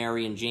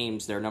Lamarian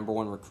James, their number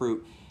 1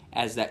 recruit,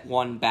 as that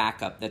one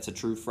backup that's a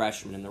true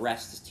freshman, and the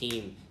rest is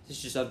team. This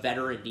is just a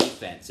veteran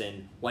defense,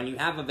 and when you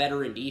have a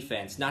veteran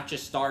defense, not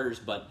just starters,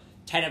 but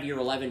 10 of your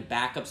 11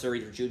 backups are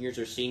either juniors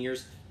or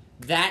seniors,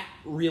 that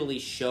really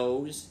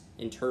shows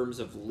in terms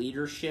of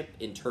leadership,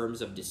 in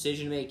terms of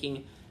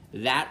decision-making.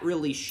 That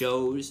really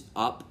shows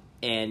up,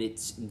 and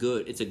it's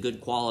good. It's a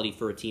good quality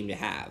for a team to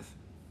have.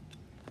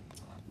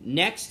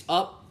 Next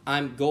up,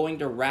 I'm going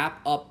to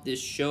wrap up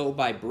this show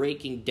by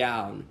breaking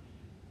down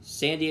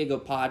San Diego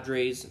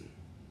Padres.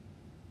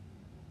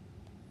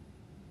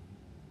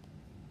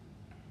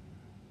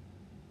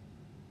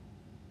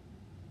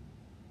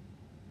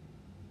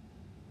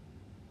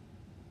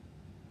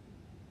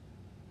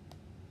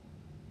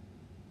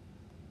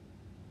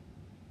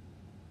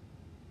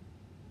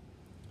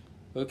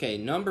 Okay,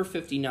 number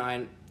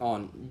 59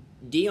 on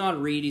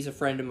Dion Reed. He's a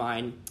friend of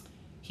mine.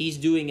 He's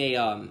doing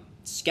a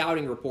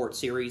scouting report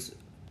series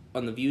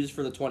on the Views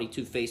for the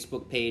 22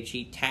 Facebook page.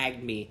 He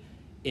tagged me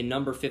in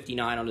number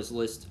 59 on his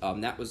list.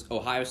 That was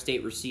Ohio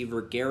State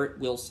receiver Garrett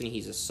Wilson.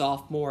 He's a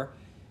sophomore.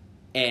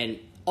 And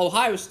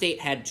Ohio State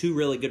had 2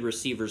 really good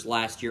receivers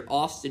last year,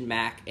 Austin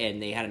Mack, and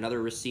they had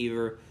another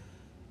receiver.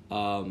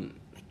 I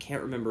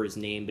can't remember his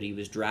name, but he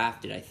was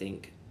drafted, I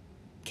think.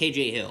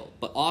 KJ Hill.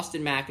 But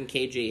Austin Mack and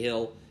KJ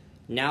Hill,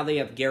 now they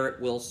have Garrett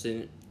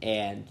Wilson,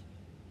 and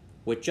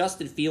with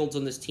Justin Fields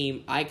on this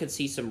team, I could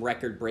see some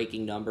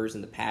record-breaking numbers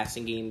in the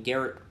passing game.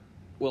 Garrett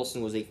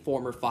Wilson was a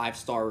former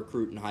 5-star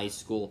recruit in high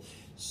school,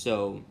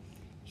 so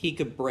he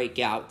could break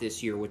out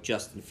this year with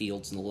Justin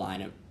Fields in the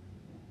lineup.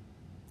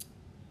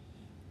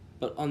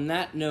 But on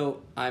that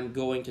note, I'm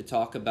going to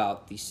talk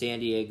about the San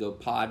Diego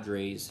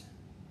Padres.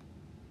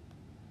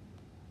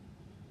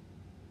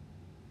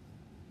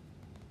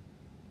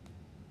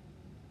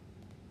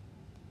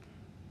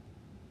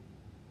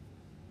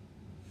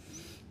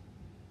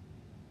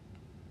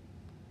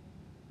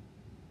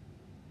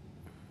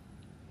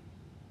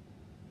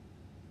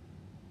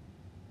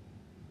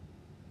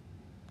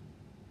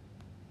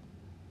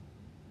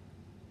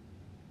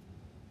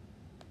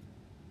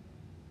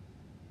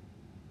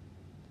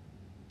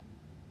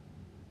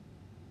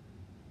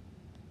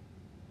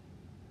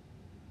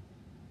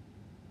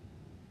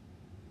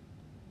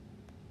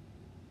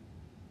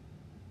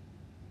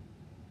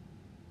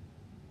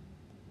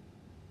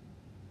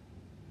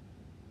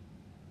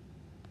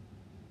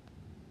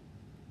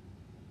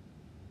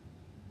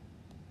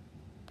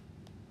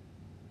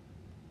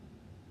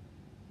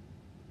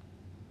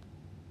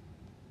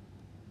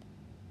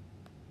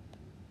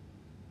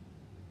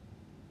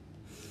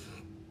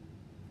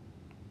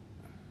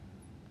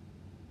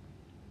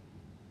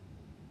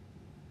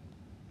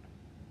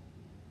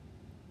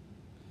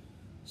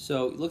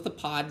 So, look at the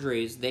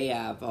Padres. They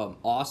have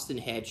Austin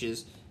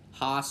Hedges,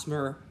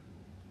 Hosmer,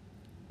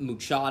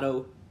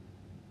 Machado,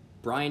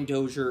 Brian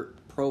Dozier,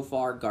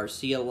 Profar,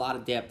 Garcia, a lot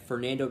of depth,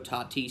 Fernando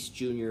Tatis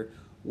Jr.,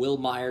 Will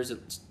Myers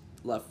at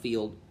left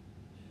field,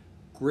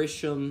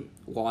 Grisham,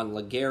 Juan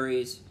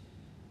Lagares,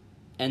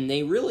 and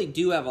they really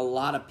do have a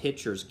lot of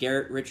pitchers.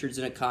 Garrett Richards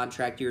in a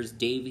contract years,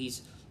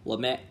 Davies,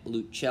 Lamet,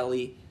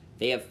 Lucelli.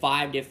 They have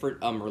 5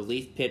 different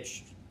relief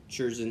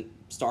pitchers and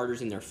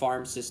starters in their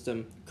farm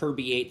system.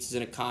 Kirby Yates is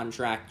in a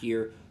contract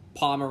year.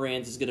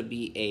 Pomeranz is going to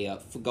be going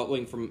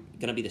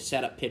to be the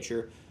setup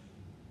pitcher.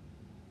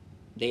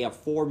 They have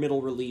 4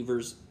 middle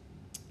relievers,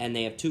 and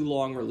they have 2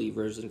 long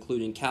relievers,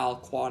 including Cal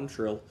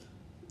Quantrill,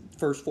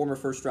 former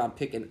first-round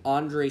pick, and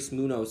Andres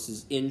Munoz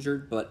is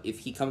injured, but if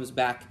he comes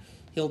back,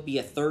 he'll be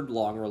a 3rd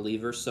long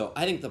reliever. So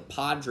I think the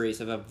Padres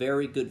have a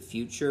very good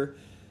future,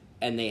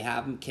 and they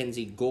have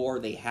Mackenzie Gore.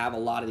 They have a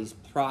lot of these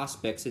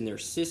prospects in their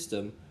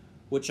system,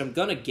 which I'm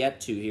going to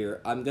get to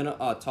here. I'm going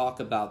to talk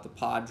about the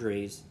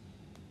Padres.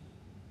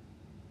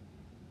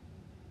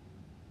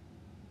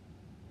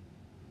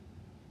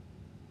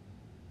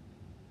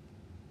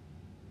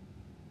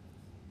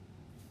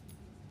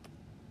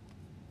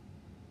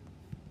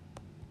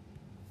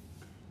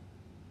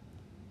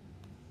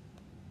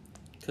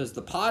 Because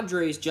the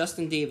Padres,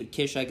 Justin David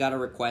Kish, I got a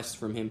request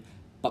from him.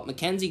 But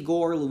Mackenzie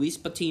Gore, Luis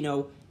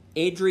Patino,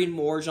 Adrian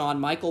Morjon,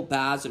 Michael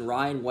Baz, and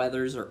Ryan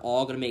Weathers are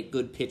all going to make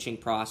good pitching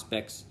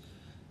prospects.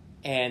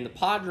 And the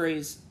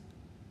Padres,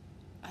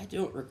 I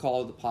don't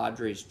recall the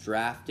Padres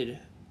drafted.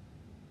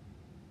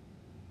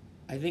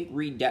 I think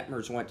Reed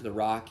Detmers went to the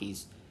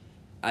Rockies.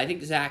 I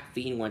think Zach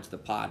Veen went to the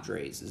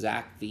Padres.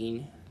 Zach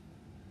Veen.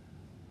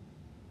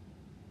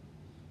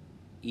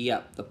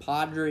 Yep, the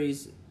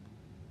Padres.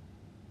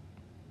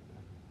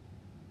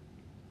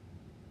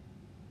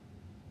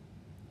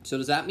 So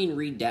does that mean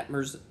Reed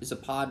Detmers is a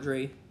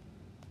Padre?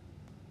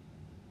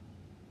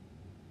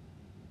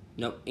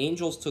 No,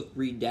 Angels took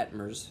Reed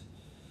Detmers.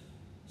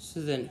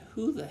 So then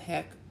who the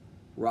heck?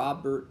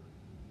 Robert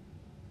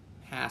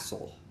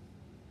Hassel.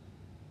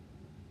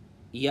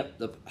 Yep,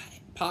 the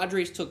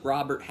Padres took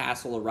Robert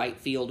Hassel, a right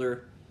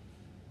fielder.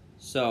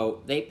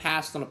 So they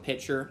passed on a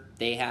pitcher.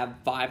 They have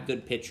 5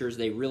 good pitchers.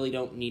 They really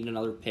don't need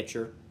another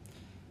pitcher.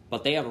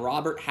 But they have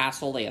Robert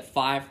Hassel, they have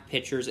 5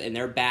 pitchers, and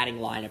their batting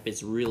lineup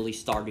is really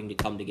starting to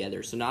come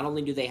together. So not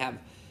only do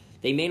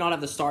they may not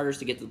have the starters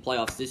to get to the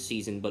playoffs this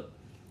season, but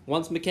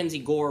once Mackenzie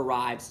Gore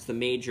arrives to the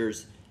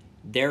majors,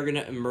 they're going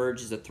to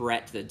emerge as a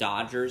threat to the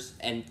Dodgers.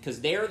 And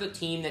because they're the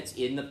team that's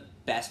in the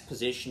best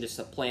position to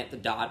supplant the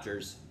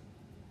Dodgers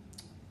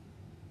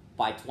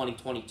by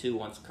 2022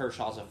 once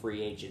Kershaw's a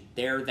free agent.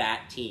 They're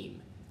that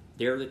team.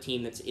 They're the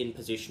team that's in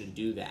position to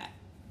do that.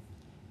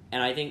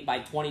 And I think by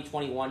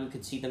 2021, you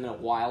could see them in a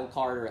wild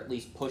card, or at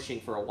least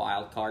pushing for a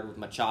wild card with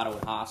Machado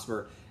and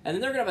Hosmer. And then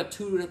they're going to have a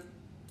 2 to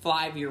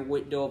 5 year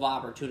window of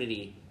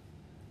opportunity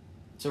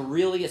to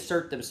really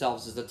assert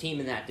themselves as the team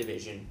in that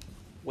division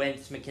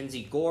once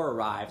Mackenzie Gore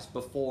arrives,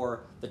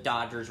 before the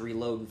Dodgers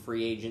reload in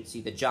free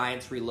agency, the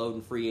Giants reload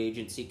in free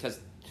agency. Because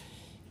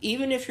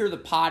even if you're the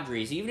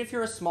Padres, even if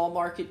you're a small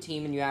market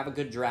team and you have a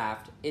good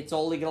draft, it's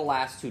only going to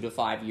last 2 to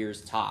 5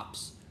 years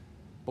tops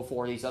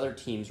before these other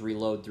teams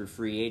reload through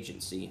free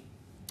agency.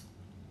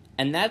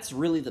 And that's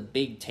really the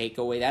big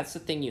takeaway. That's the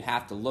thing you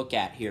have to look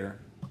at here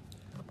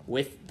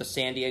with the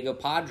San Diego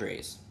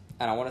Padres.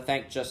 And I want to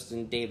thank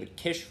Justin David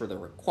Kish for the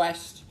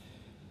request.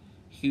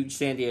 Huge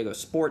San Diego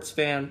sports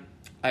fan.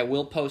 I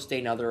will post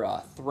another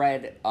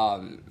thread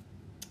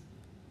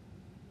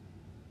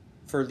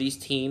for these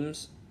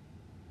teams.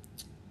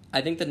 I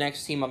think the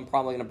next team I'm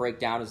probably going to break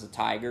down is the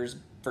Tigers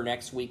for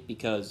next week,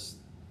 because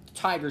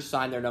Tigers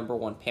signed their number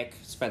 1 pick,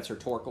 Spencer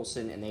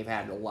Torkelson, and they've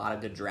had a lot of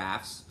good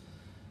drafts.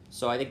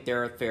 So I think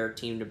they're a fair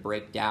team to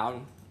break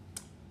down.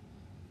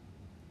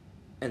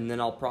 And then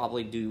I'll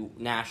probably do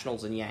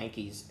Nationals and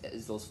Yankees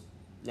as those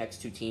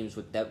next 2 teams,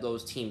 with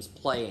those teams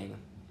playing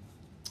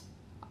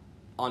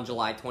on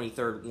July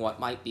 23rd, what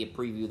might be a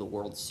preview of the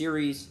World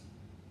Series.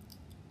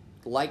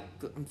 Like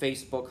on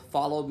Facebook,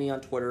 follow me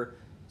on Twitter,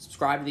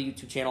 subscribe to the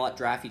YouTube channel at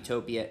Draft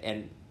Utopia,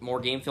 and more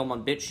game film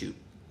on BitChute.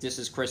 This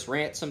is Chris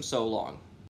Ransom, so long.